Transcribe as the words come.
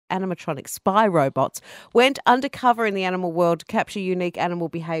animatronic spy robots went undercover in the animal world to capture unique animal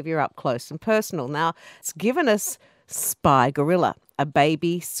behaviour up close and personal. Now, it's given us Spy Gorilla, a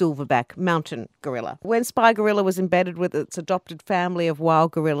baby silverback mountain gorilla. When Spy Gorilla was embedded with its adopted family of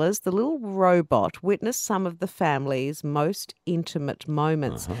wild gorillas, the little robot witnessed some of the family's most intimate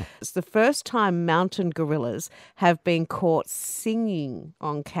moments. It's the first time mountain gorillas have been caught singing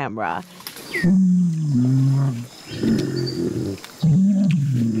on camera.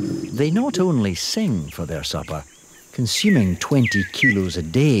 They not only sing for their supper, consuming 20 kilos a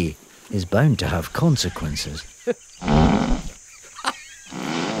day is bound to have consequences.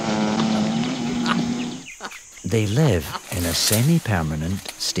 They live in a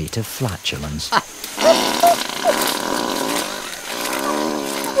semi-permanent state of flatulence.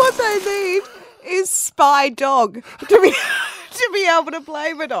 What they need is Spy Dog to be able to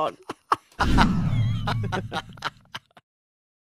blame it on.